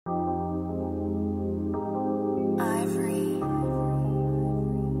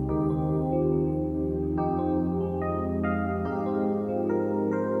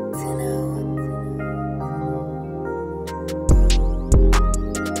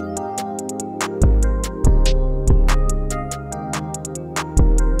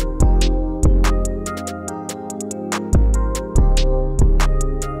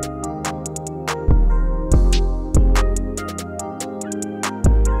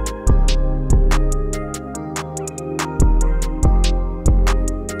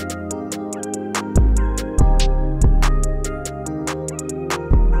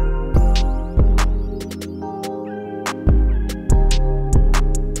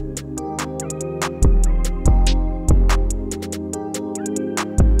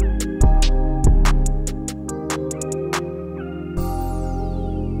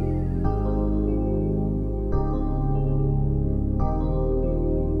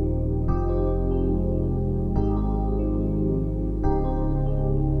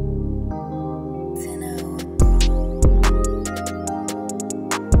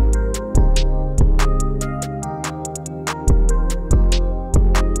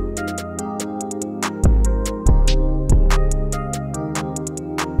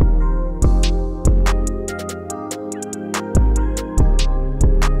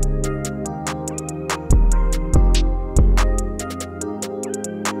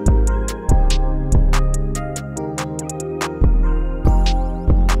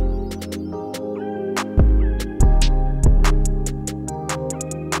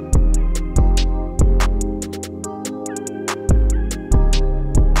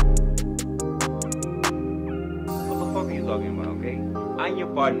talking about, okay? I'm your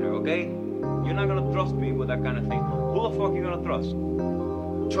partner, okay? You're not gonna trust me with that kind of thing. Who the fuck are you gonna trust?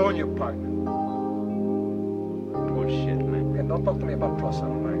 Join your partner. Bullshit, man. And don't talk to me about trust,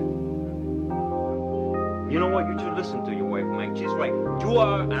 I'm married. You know what? You should listen to your wife, man. She's right. You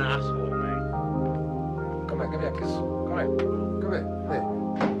are an asshole, man. Come here, give me a kiss. Come here. Come here. Hey.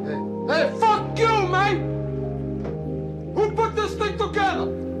 Hey. Hey!